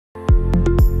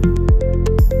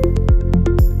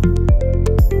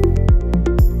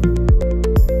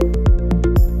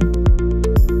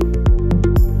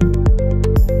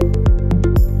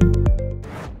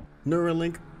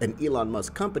Elon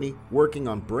Musk company working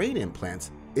on brain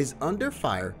implants, is under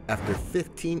fire after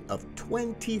 15 of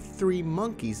 23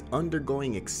 monkeys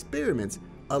undergoing experiments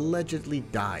allegedly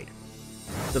died.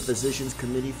 The Physicians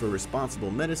Committee for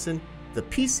Responsible Medicine, the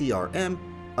PCRM,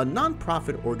 a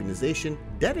non-profit organization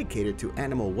dedicated to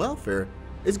animal welfare,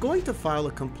 is going to file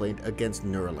a complaint against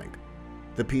Neuralink.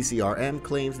 The PCRM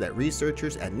claims that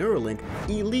researchers at Neuralink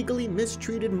illegally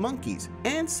mistreated monkeys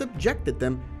and subjected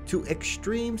them to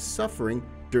extreme suffering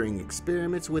during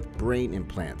experiments with brain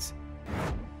implants.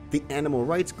 The animal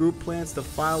rights group plans to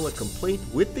file a complaint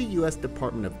with the U.S.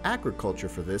 Department of Agriculture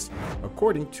for this,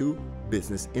 according to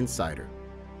Business Insider.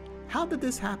 How did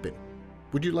this happen?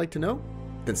 Would you like to know?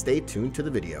 Then stay tuned to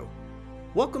the video.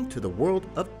 Welcome to the world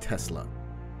of Tesla.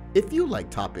 If you like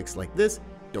topics like this,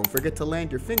 don't forget to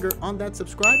land your finger on that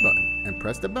subscribe button and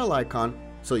press the bell icon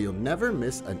so you'll never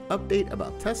miss an update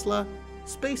about Tesla,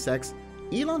 SpaceX,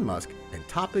 Elon Musk, and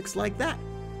topics like that.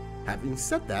 Having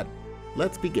said that,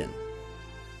 let's begin.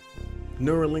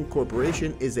 Neuralink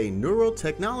Corporation is a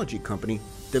neurotechnology company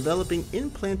developing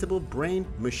implantable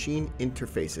brain-machine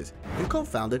interfaces and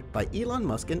co-founded by Elon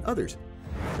Musk and others.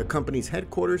 The company's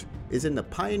headquarters is in the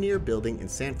Pioneer Building in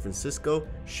San Francisco,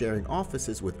 sharing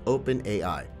offices with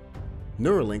OpenAI.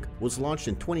 Neuralink was launched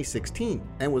in 2016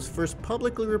 and was first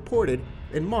publicly reported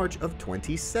in March of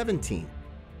 2017.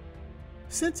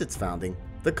 Since its founding,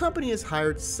 the company has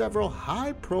hired several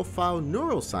high-profile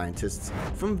neuroscientists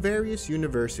from various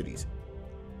universities.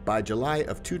 By July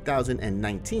of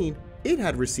 2019, it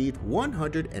had received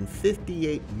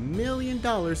 $158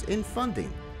 million in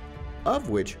funding, of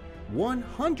which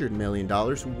 $100 million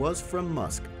was from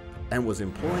Musk, and was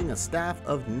employing a staff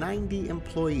of 90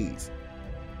 employees.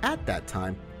 At that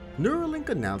time, Neuralink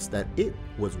announced that it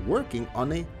was working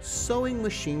on a sewing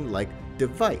machine-like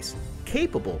device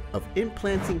capable of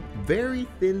implanting very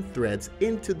thin threads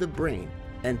into the brain,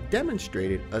 and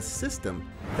demonstrated a system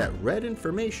that read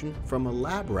information from a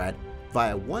lab rat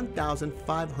via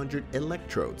 1,500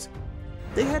 electrodes.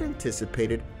 They had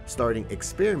anticipated starting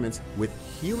experiments with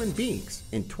human beings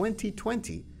in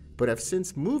 2020, but have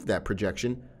since moved that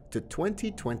projection to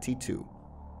 2022.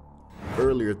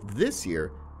 Earlier this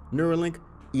year, Neuralink,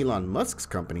 Elon Musk's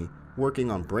company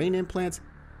working on brain implants,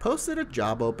 posted a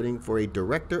job opening for a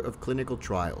director of clinical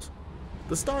trials.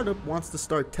 The startup wants to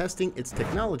start testing its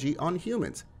technology on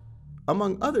humans.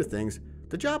 Among other things,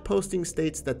 the job posting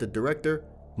states that the director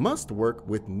must work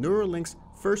with Neuralink's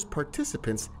first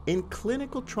participants in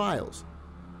clinical trials.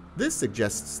 This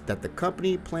suggests that the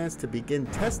company plans to begin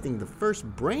testing the first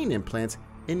brain implants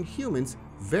in humans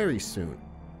very soon.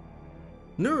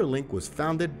 Neuralink was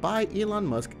founded by Elon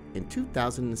Musk in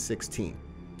 2016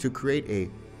 to create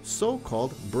a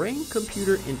so-called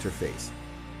brain-computer interface.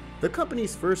 The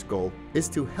company's first goal is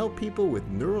to help people with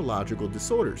neurological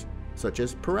disorders, such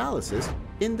as paralysis,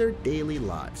 in their daily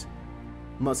lives.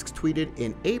 Musk tweeted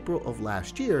in April of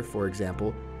last year, for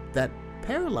example, that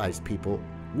paralyzed people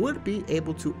would be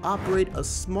able to operate a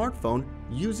smartphone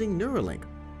using Neuralink.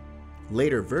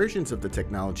 Later versions of the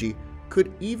technology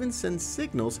could even send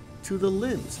signals to the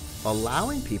limbs,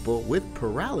 allowing people with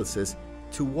paralysis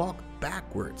to walk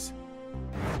backwards.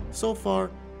 So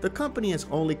far, the company has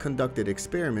only conducted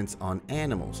experiments on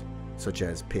animals, such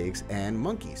as pigs and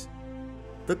monkeys.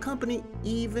 The company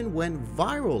even went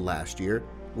viral last year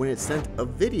when it sent a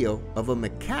video of a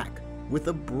macaque with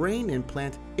a brain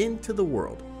implant into the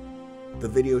world. The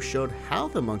video showed how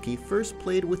the monkey first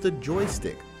played with a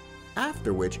joystick,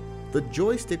 after which the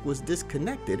joystick was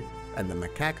disconnected and the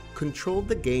macaque controlled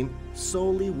the game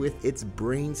solely with its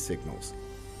brain signals.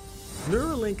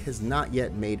 Neuralink has not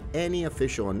yet made any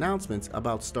official announcements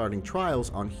about starting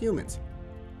trials on humans.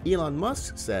 Elon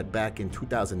Musk said back in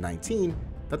 2019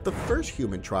 that the first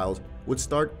human trials would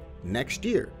start next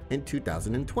year in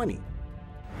 2020.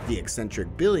 The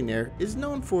eccentric billionaire is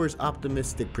known for his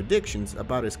optimistic predictions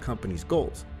about his company's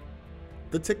goals.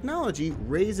 The technology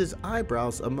raises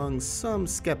eyebrows among some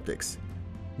skeptics.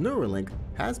 Neuralink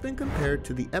has been compared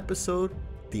to the episode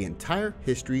The Entire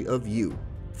History of You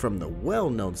from the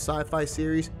well-known sci-fi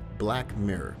series Black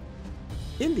Mirror.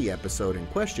 In the episode in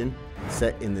question,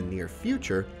 set in the near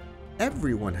future,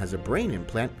 everyone has a brain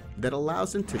implant that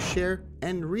allows them to share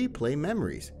and replay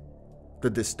memories.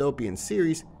 The dystopian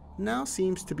series now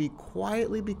seems to be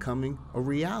quietly becoming a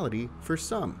reality for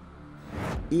some.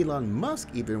 Elon Musk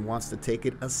even wants to take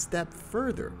it a step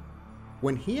further.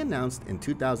 When he announced in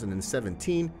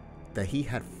 2017 that he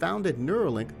had founded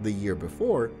Neuralink the year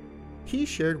before, he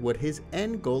shared what his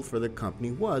end goal for the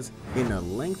company was in a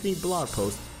lengthy blog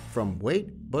post from Wait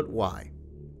But Why.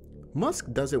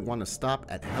 Musk doesn't want to stop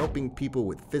at helping people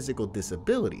with physical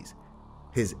disabilities.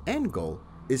 His end goal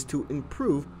is to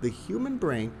improve the human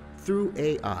brain through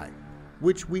AI,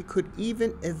 which we could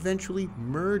even eventually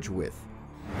merge with.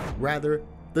 Rather,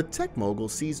 the tech mogul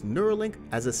sees Neuralink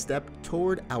as a step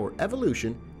toward our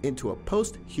evolution into a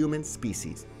post-human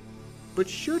species. But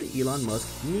should Elon Musk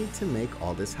need to make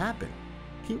all this happen,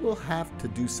 he will have to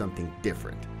do something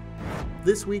different.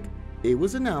 This week, it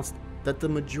was announced that the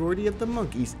majority of the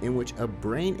monkeys in which a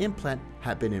brain implant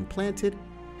had been implanted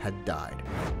had died.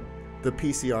 The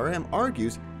PCRM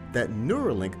argues that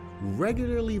Neuralink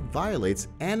regularly violates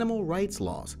animal rights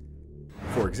laws.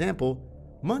 For example,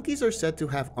 monkeys are said to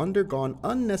have undergone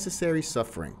unnecessary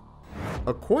suffering.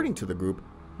 According to the group,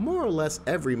 more or less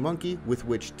every monkey with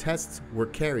which tests were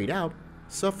carried out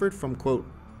suffered from, quote,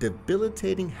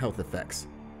 debilitating health effects.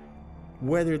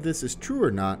 Whether this is true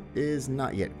or not is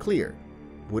not yet clear.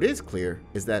 What is clear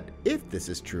is that if this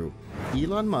is true,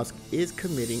 Elon Musk is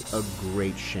committing a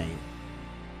great shame,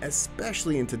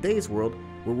 especially in today's world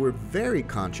where we're very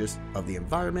conscious of the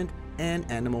environment and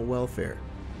animal welfare.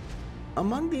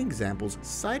 Among the examples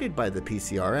cited by the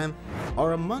PCRM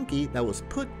are a monkey that was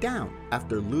put down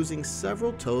after losing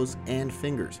several toes and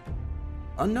fingers.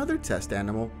 Another test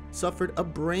animal suffered a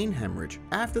brain hemorrhage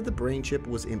after the brain chip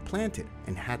was implanted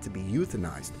and had to be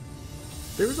euthanized.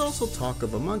 There is also talk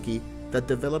of a monkey that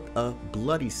developed a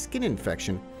bloody skin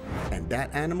infection, and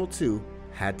that animal too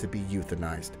had to be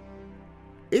euthanized.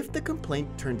 If the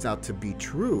complaint turns out to be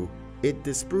true, it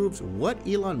disproves what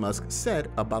Elon Musk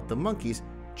said about the monkeys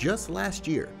just last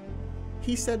year.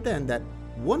 He said then that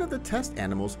one of the test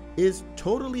animals is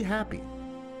totally happy.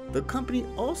 The company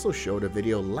also showed a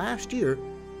video last year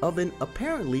of an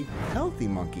apparently healthy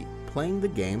monkey playing the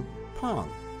game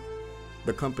Pong.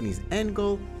 The company's end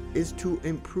goal is to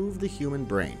improve the human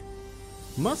brain.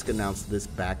 Musk announced this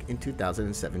back in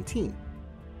 2017.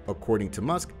 According to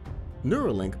Musk,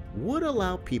 Neuralink would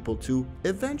allow people to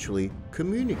eventually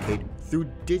communicate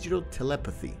through digital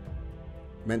telepathy.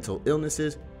 Mental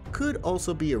illnesses could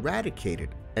also be eradicated,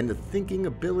 and the thinking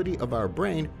ability of our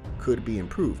brain could be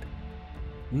improved.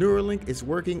 Neuralink is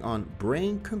working on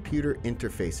brain-computer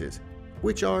interfaces,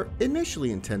 which are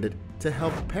initially intended to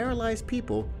help paralyzed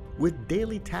people with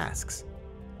daily tasks.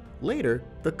 Later,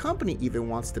 the company even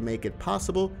wants to make it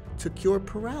possible to cure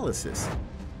paralysis.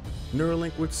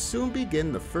 Neuralink would soon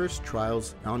begin the first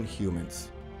trials on humans.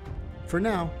 For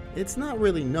now, it's not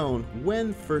really known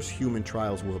when first human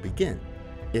trials will begin.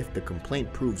 If the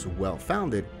complaint proves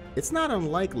well-founded, it's not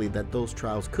unlikely that those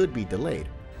trials could be delayed.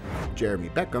 Jeremy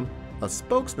Beckham, a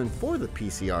spokesman for the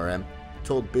PCRM,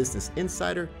 told Business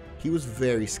Insider he was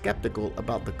very skeptical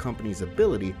about the company's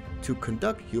ability to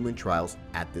conduct human trials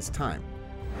at this time.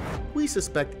 We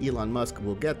suspect Elon Musk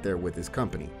will get there with his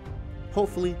company.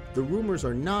 Hopefully, the rumors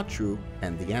are not true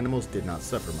and the animals did not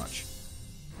suffer much.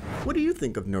 What do you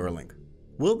think of Neuralink?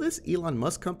 Will this Elon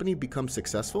Musk company become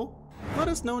successful? Let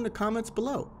us know in the comments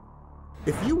below.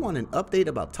 If you want an update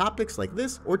about topics like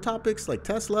this or topics like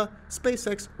Tesla,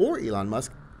 SpaceX, or Elon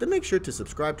Musk, then make sure to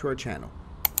subscribe to our channel.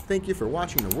 Thank you for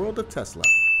watching The World of Tesla.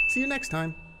 See you next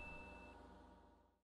time.